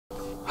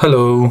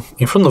Hello,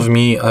 in front of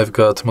me I've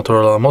got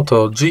Motorola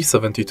Moto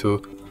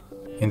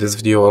G72. In this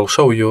video I'll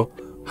show you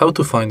how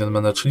to find and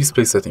manage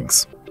display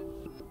settings.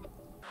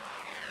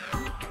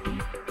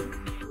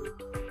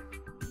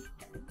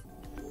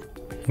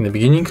 In the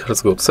beginning,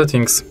 let's go to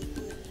settings,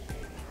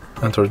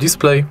 enter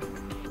display,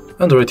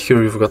 and right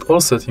here you've got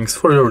all settings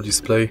for your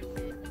display.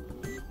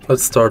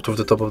 Let's start with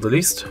the top of the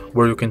list,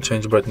 where you can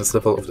change brightness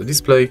level of the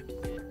display,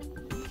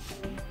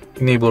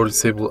 enable or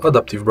disable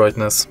adaptive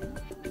brightness,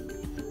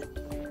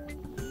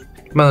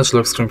 manage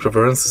lock screen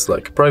preferences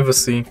like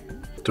privacy,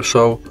 to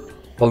show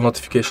all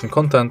notification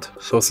content,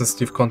 show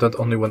sensitive content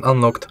only when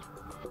unlocked,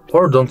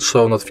 or don't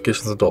show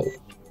notifications at all.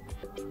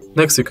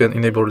 Next you can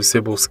enable or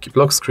disable skip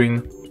lock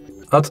screen,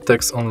 add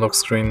text on lock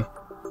screen,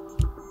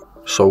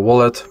 show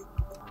wallet,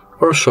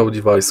 or show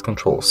device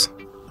controls.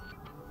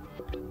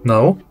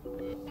 Now,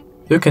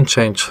 you can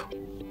change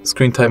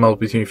screen timeout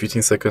between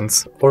 15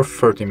 seconds or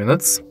 30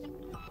 minutes,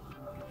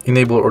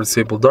 enable or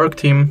disable dark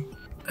theme,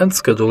 and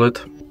schedule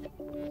it.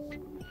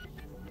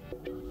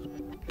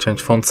 Change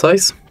font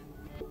size,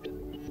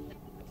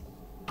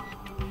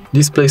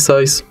 display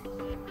size,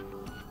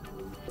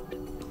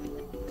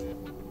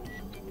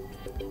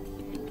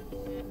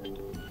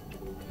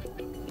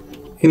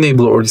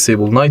 enable or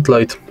disable night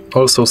light,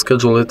 also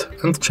schedule it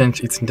and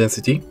change its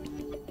intensity.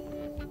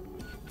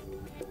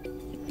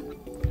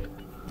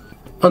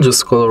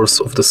 Adjust colors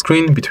of the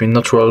screen between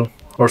natural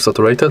or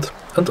saturated,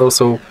 and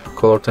also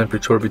color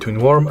temperature between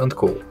warm and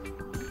cool.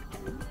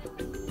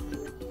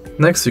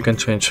 Next you can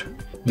change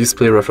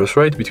display refresh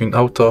rate between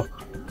auto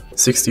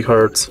 60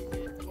 Hz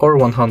or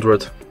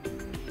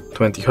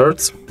 120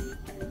 Hz.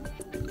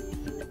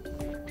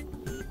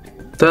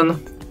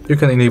 Then you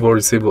can enable or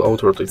disable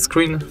auto rotate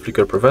screen,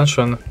 flicker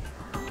prevention,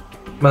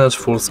 manage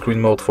full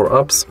screen mode for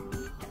apps,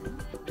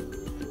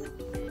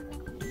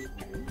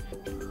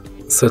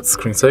 set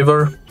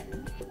screensaver,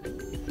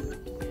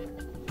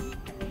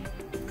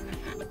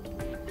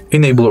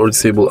 enable or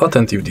disable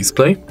attentive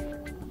display,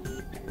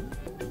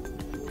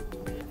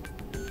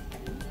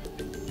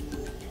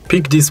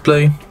 peak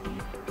display,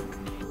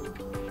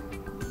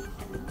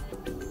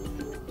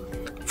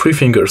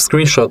 3-finger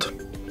screenshot,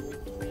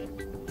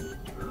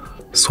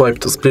 swipe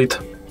to split,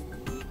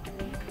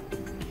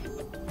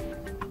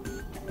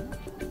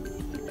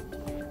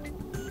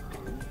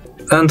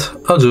 and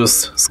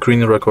adjust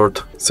screen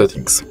record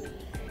settings.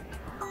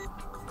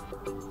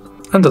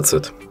 And that's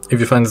it.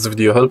 If you find this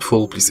video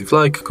helpful, please leave a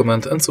like,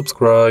 comment and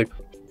subscribe.